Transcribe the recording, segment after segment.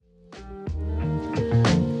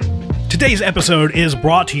Today's episode is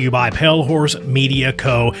brought to you by Pale Horse Media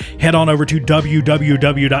Co. Head on over to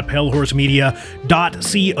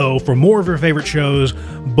www.palehorsemedia.co for more of your favorite shows,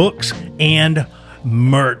 books, and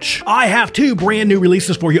merch. I have two brand new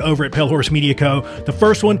releases for you over at Pale Horse Media Co. The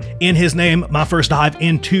first one, In His Name, my first dive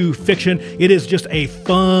into fiction. It is just a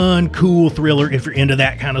fun, cool thriller if you're into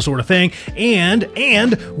that kind of sort of thing.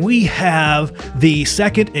 And we have the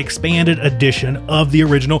second expanded edition of the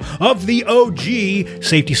original, of the OG,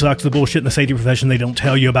 Safety Sucks, the bullshit in the safety profession they don't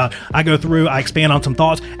tell you about. I go through, I expand on some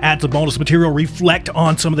thoughts, add some bonus material, reflect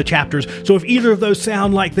on some of the chapters. So if either of those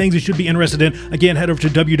sound like things you should be interested in, again, head over to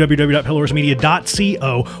www.palehorsemedia.co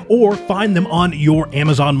or find them on your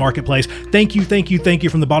Amazon marketplace. Thank you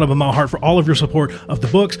from the bottom of my heart for all of your support of the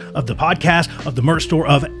books, of the podcast, of the merch store,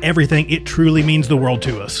 of everything. It truly means the world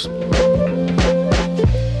to us.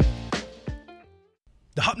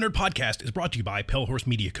 The Hop Nerd Podcast is brought to you by Pale Horse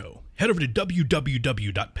Media Co. Head over to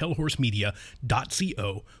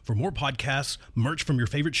www.palehorsemedia.co for more podcasts, merch from your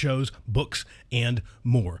favorite shows, books, and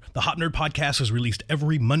more. The Hop Nerd Podcast is released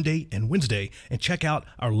every Monday and Wednesday, and check out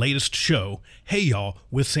our latest show, Hey Y'all,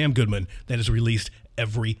 with Sam Goodman, that is released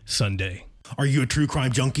every Sunday. Are you a true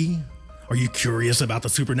crime junkie? Are you curious about the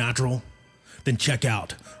supernatural? Then check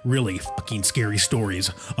out Really Fucking Scary Stories,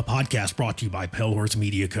 a podcast brought to you by Pale Horse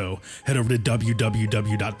Media Co. Head over to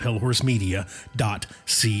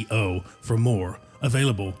www.palehorsemedia.co for more.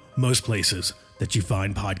 Available most places that you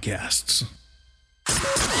find podcasts.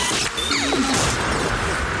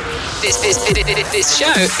 This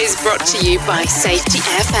show is brought to you by Safety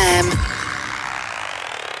FM.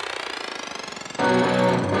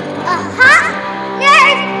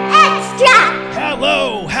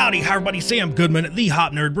 Hello, howdy, how everybody? Sam Goodman, the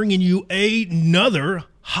Hop Nerd, bringing you another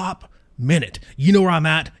Hop Minute. You know where I'm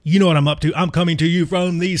at. You know what I'm up to. I'm coming to you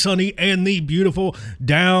from the sunny and the beautiful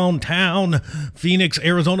downtown Phoenix,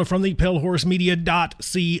 Arizona, from the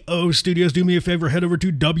palehorsemedia.co studios. Do me a favor, head over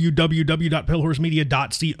to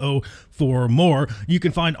www.palehorsemedia.co for more. You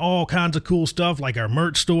can find all kinds of cool stuff like our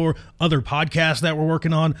merch store, other podcasts that we're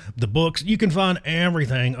working on, the books. You can find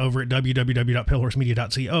everything over at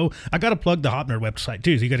www.palehorsemedia.co. I got to plug the Hop Nerd website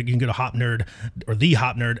too. So you can go to HopNerd or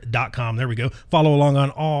thehopnerd.com. There we go. Follow along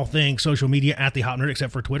on all things social media at the Hop Nerd,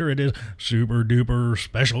 except for Twitter. It is super duper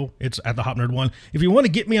special. It's at the Hop Nerd 1. If you want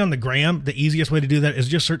to get me on the gram, the easiest way to do that is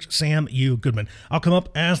just search Sam U. Goodman. I'll come up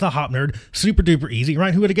as the Hop Nerd. Super duper easy,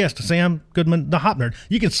 right? Who would have guessed? Sam Goodman, the Hop Nerd.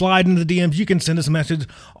 You can slide into the DMs. You can send us a message,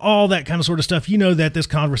 all that kind of sort of stuff. You know that this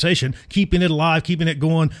conversation, keeping it alive, keeping it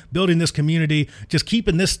going, building this community, just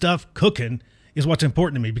keeping this stuff cooking is what's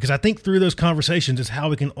important to me, because I think through those conversations is how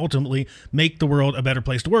we can ultimately make the world a better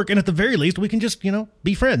place to work. And at the very least, we can just,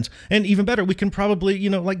 be friends. And even better, we can probably,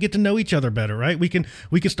 get to know each other better, right? We can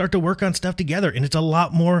start to work on stuff together, and it's a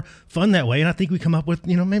lot more fun that way. And I think we come up with,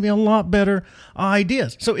 maybe a lot better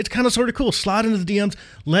ideas. So it's kind of sort of cool. Slide into the DMs.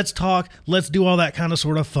 Let's talk. Let's do all that kind of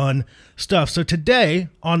sort of fun stuff. So today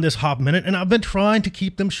on this Hop Minute, and I've been trying to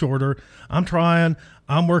keep them shorter. I'm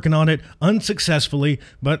working on it unsuccessfully,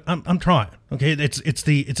 but I'm trying. Okay, it's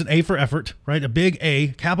an A for effort, right? A big A,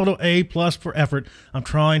 capital A plus for effort. I'm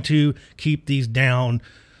trying to keep these down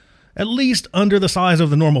at least under the size of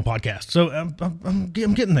the normal podcast. So I'm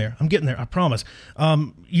getting there. I'm getting there. I promise.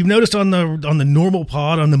 You've noticed on the normal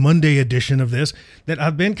pod, on the Monday edition of this, that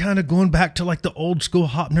I've been kind of going back to like the old school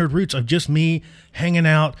Hop Nerd roots of just me hanging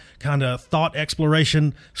out, kind of thought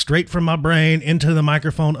exploration straight from my brain into the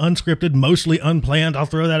microphone, unscripted, mostly unplanned. I'll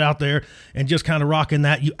throw that out there, and just kind of rocking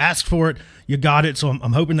that. You asked for it, you got it. So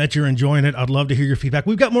I'm hoping that you're enjoying it. I'd love to hear your feedback.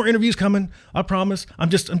 We've got more interviews coming. I promise. I'm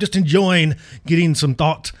just enjoying getting some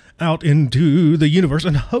thoughts out into the universe,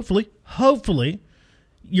 and hopefully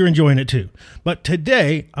you're enjoying it too. But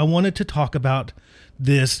today I wanted to talk about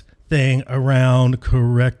this thing around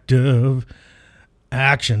corrective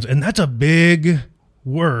actions, and that's a big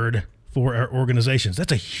word for our organizations.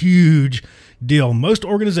 That's a huge deal. Most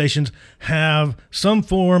organizations have some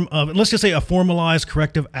form of, let's just say, a formalized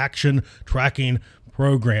corrective action tracking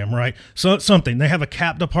program, right? So something, they have a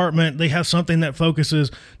CAP department, they have something that focuses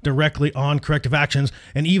directly on corrective actions,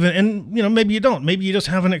 and maybe you don't, maybe you just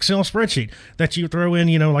have an Excel spreadsheet that you throw in,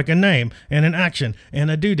 like a name and an action and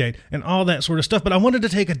a due date and all that sort of stuff. But I wanted to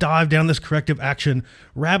take a dive down this corrective action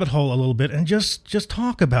rabbit hole a little bit and just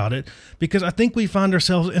talk about it, because I think we find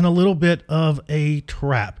ourselves in a little bit of a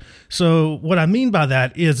trap. So what I mean by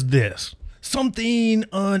that is this. Something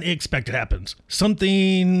unexpected happens.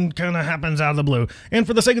 Something kind of happens out of the blue. And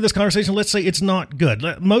for the sake of this conversation, let's say it's not good.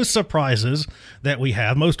 Most surprises that we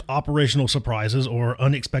have, most operational surprises or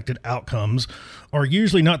unexpected outcomes, are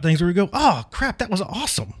usually not things where we go, oh, crap, that was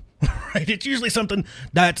awesome. right? It's usually something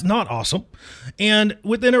that's not awesome. And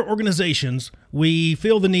within our organizations, we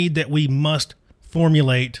feel the need that we must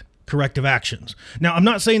formulate corrective actions. Now, I'm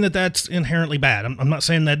not saying that that's inherently bad. I'm not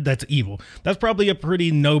saying that that's evil. That's probably a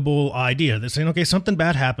pretty noble idea. That's saying, okay, something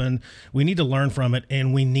bad happened. We need to learn from it,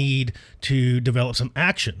 and we need to develop some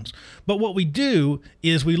actions. But what we do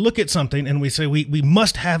is we look at something and we say we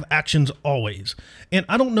must have actions always. And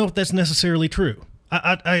I don't know if that's necessarily true.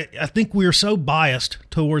 I think we're so biased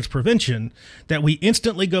towards prevention that we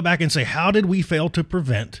instantly go back and say, how did we fail to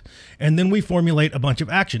prevent? And then we formulate a bunch of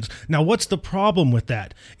actions. Now, what's the problem with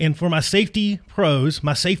that? And for my safety pros,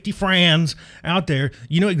 my safety friends out there,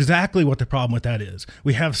 you know exactly what the problem with that is.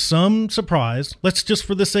 We have some surprise. Let's just,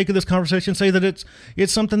 for the sake of this conversation, say that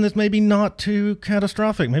it's something that's maybe not too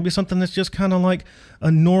catastrophic. Maybe something that's just kind of like a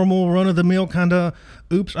normal run-of-the-mill kind of,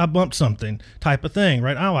 oops, I bumped something type of thing,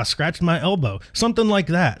 right? Oh, I scratched my elbow, something like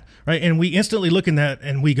that, right? And we instantly look in that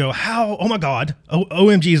and we go, how, oh my God,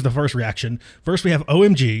 OMG is the first reaction. First we have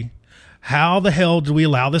OMG. How the hell did we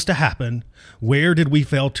allow this to happen? Where did we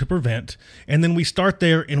fail to prevent? And then we start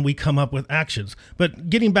there and we come up with actions. But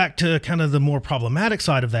getting back to kind of the more problematic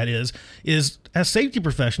side of that is as safety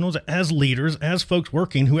professionals, as leaders, as folks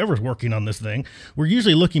working, whoever's working on this thing, we're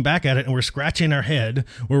usually looking back at it and we're scratching our head,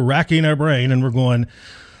 we're racking our brain, and we're going,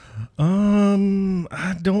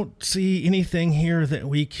 I don't see anything here that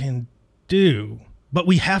we can do, but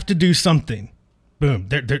we have to do something. Boom.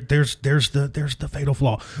 There's the fatal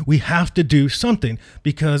flaw. We have to do something,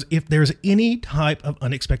 because if there's any type of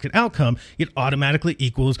unexpected outcome, it automatically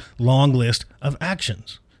equals long list of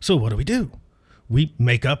actions. So what do? We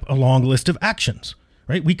make up a long list of actions,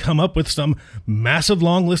 right? We come up with some massive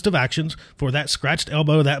long list of actions for that scratched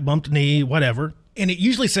elbow, that bumped knee, whatever. And it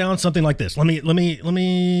usually sounds something like this. Let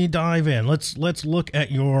me dive in. Let's look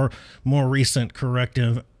at your more recent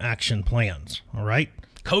corrective action plans. All right.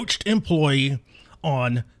 Coached employee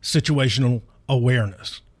on situational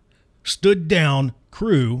awareness. Stood down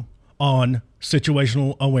crew on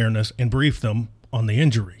situational awareness and briefed them on the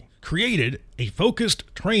injury. Created a focused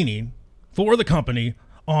training for the company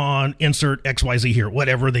on insert XYZ here,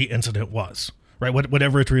 whatever the incident was, right?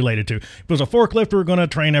 Whatever it's related to. If it was a forklift, we're going to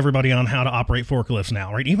train everybody on how to operate forklifts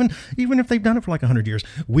now, right? Even if they've done it for like 100 years,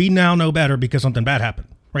 we now know better because something bad happened.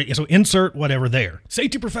 Right, so insert whatever there.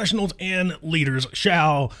 Safety professionals and leaders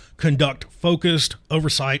shall conduct focused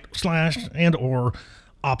oversight / and or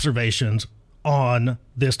observations on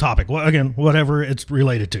this topic. Well, again, whatever it's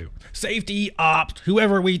related to. Safety ops,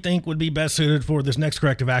 whoever we think would be best suited for this next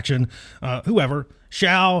corrective action, whoever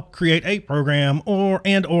shall create a program or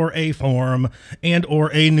a form and or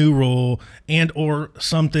a new rule and or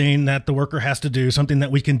something that the worker has to do, something that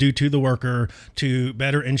we can do to the worker to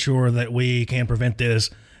better ensure that we can prevent this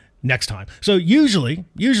next time. So usually,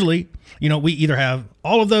 you know, we either have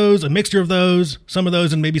all of those, a mixture of those, some of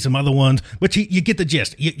those, and maybe some other ones, but you get the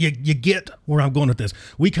gist. You get where I'm going with this.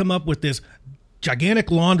 We come up with this gigantic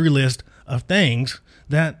laundry list of things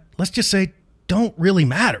that, let's just say, don't really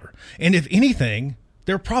matter. And if anything,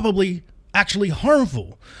 they're probably actually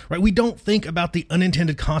harmful, right? We don't think about the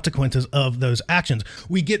unintended consequences of those actions.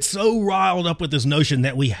 We get so riled up with this notion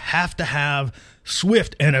that we have to have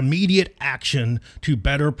swift and immediate action to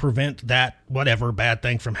better prevent that whatever bad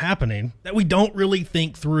thing from happening, that we don't really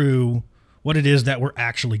think through what it is that we're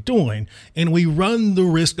actually doing. And we run the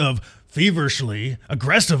risk of feverishly,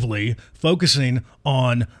 aggressively focusing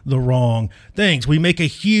on the wrong things. We make a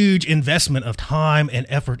huge investment of time and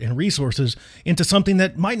effort and resources into something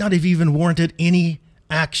that might not have even warranted any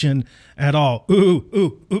action at all.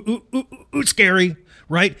 Ooh, scary,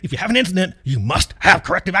 right? If you have an incident, you must have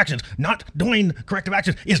corrective actions. Not doing corrective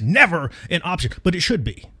actions is never an option, but it should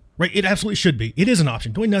be, right? It absolutely should be. It is an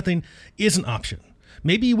option. Doing nothing is an option.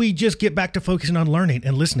 Maybe we just get back to focusing on learning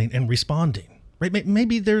and listening and responding. Right?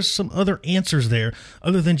 Maybe there's some other answers there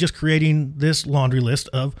other than just creating this laundry list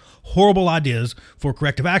of horrible ideas for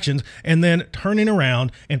corrective actions and then turning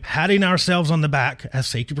around and patting ourselves on the back as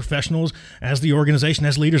safety professionals, as the organization,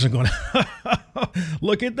 as leaders, and going,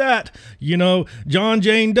 look at that. You know, John,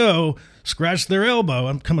 Jane Doe scratched their elbow.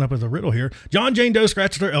 I'm coming up with a riddle here. John, Jane Doe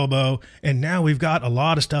scratched their elbow, and now we've got a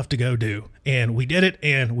lot of stuff to go do. And we did it,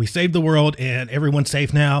 and we saved the world, and everyone's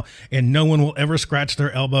safe now, and no one will ever scratch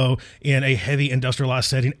their elbow in a heavy industrialized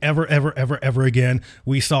setting ever again.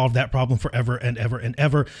 We solved that problem forever and ever and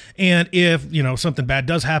ever. And if, you know, something bad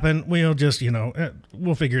does happen, we'll just, you know,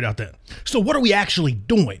 we'll figure it out then. So what are we actually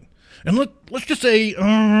doing? And let's just say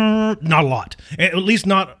not a lot, at least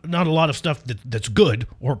not a lot of stuff that's good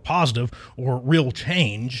or positive or real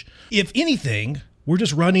change. If anything, we're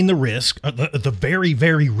just running the risk, the very,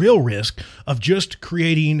 very real risk of just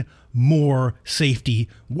creating more safety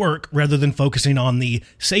work rather than focusing on the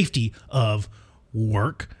safety of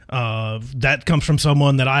work. That comes from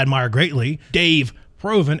someone that I admire greatly, Dave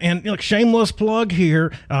Proven. And shameless plug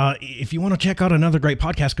here, if you want to check out another great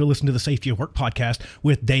podcast, go listen to the Safety at Work podcast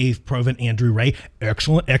with Dave Proven and Drew Ray.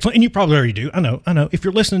 Excellent. And you probably already do. I know. If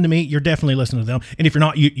you're listening to me, you're definitely listening to them. And if you're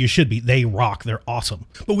not, you should be. They rock. They're awesome.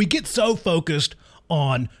 But we get so focused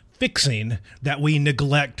on fixing that we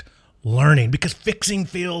neglect learning, because fixing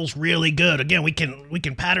feels really good. Again, we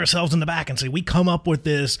can pat ourselves in the back and say we come up with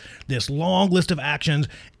this long list of actions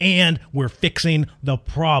and we're fixing the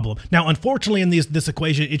problem. Now, unfortunately, in this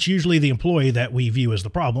equation, it's usually the employee that we view as the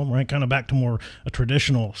problem, right? Kind of back to more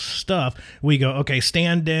traditional stuff. We go, okay,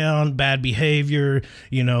 stand down, bad behavior,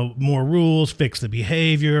 more rules, fix the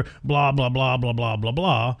behavior, blah, blah, blah, blah, blah, blah,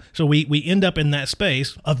 blah. So we end up in that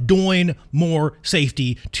space of doing more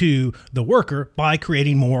safety to the worker by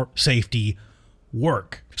creating more safety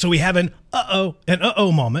work. So we have an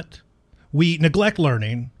uh-oh moment. We neglect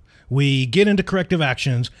learning. We get into corrective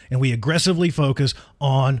actions and we aggressively focus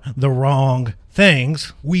on the wrong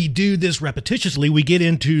things. We do this repetitiously. We get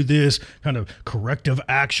into this kind of corrective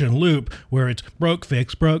action loop where it's broke,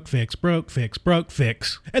 fix, broke, fix, broke, fix, broke,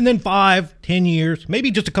 fix. And then 5, 10 years,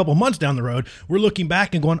 maybe just a couple months down the road, we're looking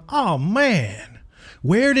back and going, oh man,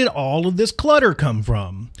 where did all of this clutter come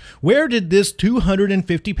from? Where did this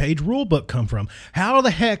 250-page rule book come from? How the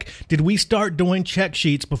heck did we start doing check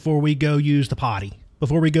sheets before we go use the potty?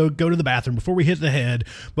 Before we go to the bathroom, before we hit the head,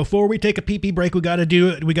 before we take a pee-pee break, we got to do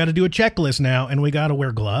a checklist now, and we got to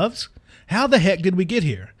wear gloves? How the heck did we get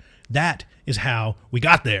here? That is how we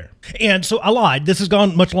got there. And so I lied. This has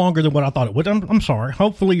gone much longer than what I thought it would. I'm sorry.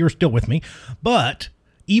 Hopefully you're still with me. But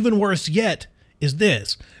even worse yet is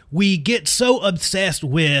this. We get so obsessed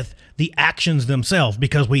with the actions themselves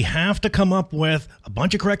because we have to come up with a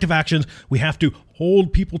bunch of corrective actions. We have to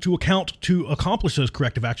hold people to account to accomplish those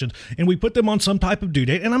corrective actions, and we put them on some type of due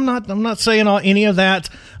date. And I'm not saying any of that.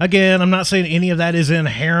 Again, I'm not saying any of that is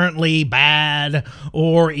inherently bad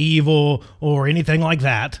or evil or anything like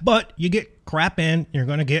that. But you get crap in, you're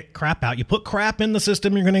going to get crap out. You put crap in the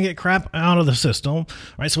system, you're going to get crap out of the system,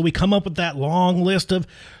 right? So we come up with that long list of,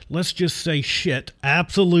 let's just say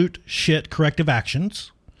absolute shit corrective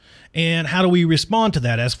actions. And how do we respond to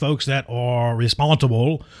that as folks that are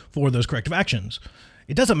responsible for those corrective actions?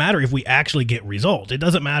 It doesn't matter if we actually get results. It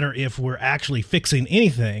doesn't matter if we're actually fixing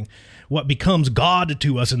anything. What becomes God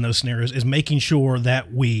to us in those scenarios is making sure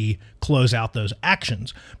that we close out those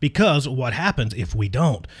actions. Because what happens if we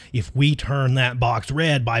don't? If we turn that box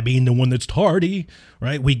red by being the one that's tardy,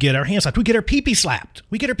 right? We get our hands slapped. We get our pee-pee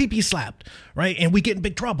slapped. Right? And we get in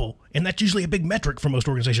big trouble. And that's usually a big metric for most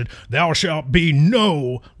organizations. There shall be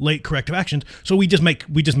no late corrective actions. So we just make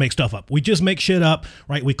stuff up. We just make shit up,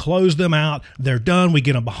 right? We close them out. They're done. We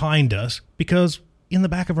get them behind us because in the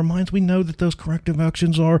back of our minds, we know that those corrective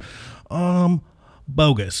actions are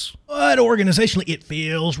bogus. But organizationally, it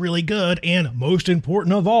feels really good. And most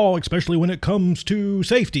important of all, especially when it comes to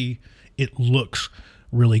safety, it looks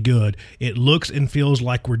really good. It looks and feels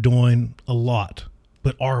like we're doing a lot.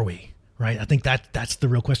 But are we? Right? I think that's the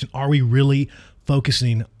real question. Are we really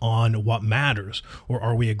focusing on what matters? Or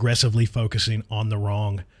are we aggressively focusing on the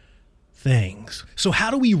wrong things? So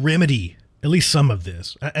how do we remedy at least some of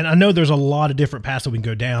this? And I know there's a lot of different paths that we can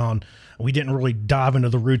go down. We didn't really dive into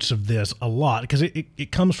the roots of this a lot because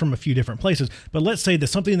it comes from a few different places. But let's say that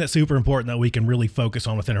something that's super important that we can really focus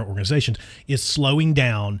on within our organizations is slowing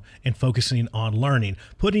down and focusing on learning,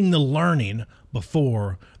 putting the learning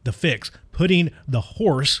before the fix, putting the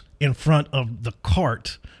horse in front of the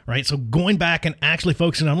cart, right? So going back and actually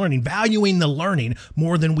focusing on learning, valuing the learning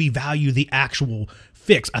more than we value the actual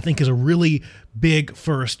fix, I think is a really big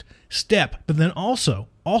first step. But then also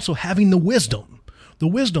having the wisdom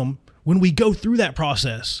when we go through that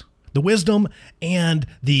process, the wisdom and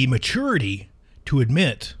the maturity to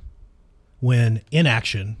admit when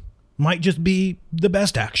inaction might just be the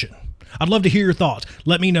best action. I'd love to hear your thoughts.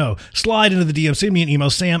 Let me know. Slide into the DM. Send me an email,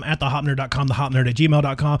 sam@thehopnerd.com,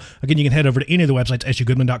 thehopnerd@gmail.com. Again, you can head over to any of the websites,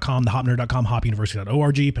 sugoodman.com, thehopnerd.com,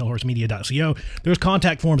 hopuniversity.org, palehorsemedia.co. There's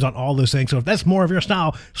contact forms on all those things. So if that's more of your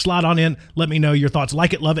style, slide on in. Let me know your thoughts.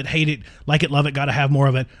 Like it, love it, hate it. Like it, love it, got to have more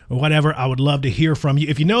of it, or whatever. I would love to hear from you.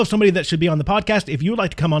 If you know of somebody that should be on the podcast, if you would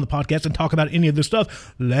like to come on the podcast and talk about any of this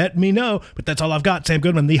stuff, let me know. But that's all I've got. Sam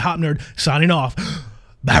Goodman, the Hop Nerd, signing off.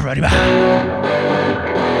 Bye, everybody. Bye.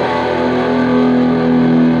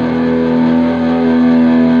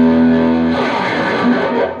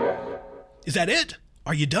 Is that it?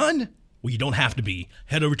 Are you done? Well, you don't have to be.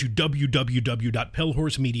 Head over to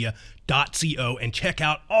www.pillhorsemedia.co and check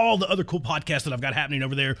out all the other cool podcasts that I've got happening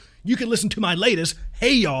over there. You can listen to my latest,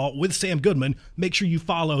 Hey Y'all, with Sam Goodman. Make sure you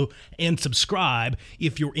follow and subscribe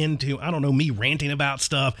if you're into, I don't know, me ranting about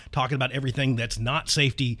stuff, talking about everything that's not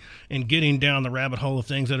safety, and getting down the rabbit hole of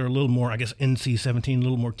things that are a little more, I guess, NC-17, a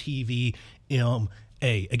little more TVMA.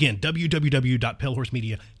 Again,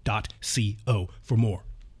 www.pillhorsemedia.co for more.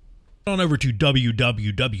 On over to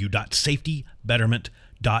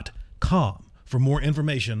www.safetybetterment.com for more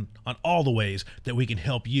information on all the ways that we can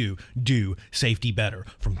help you do safety better.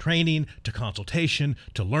 From training to consultation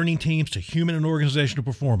to learning teams to human and organizational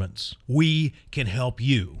performance, we can help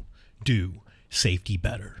you do safety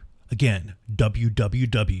better. Again,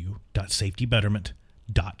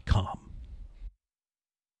 www.safetybetterment.com.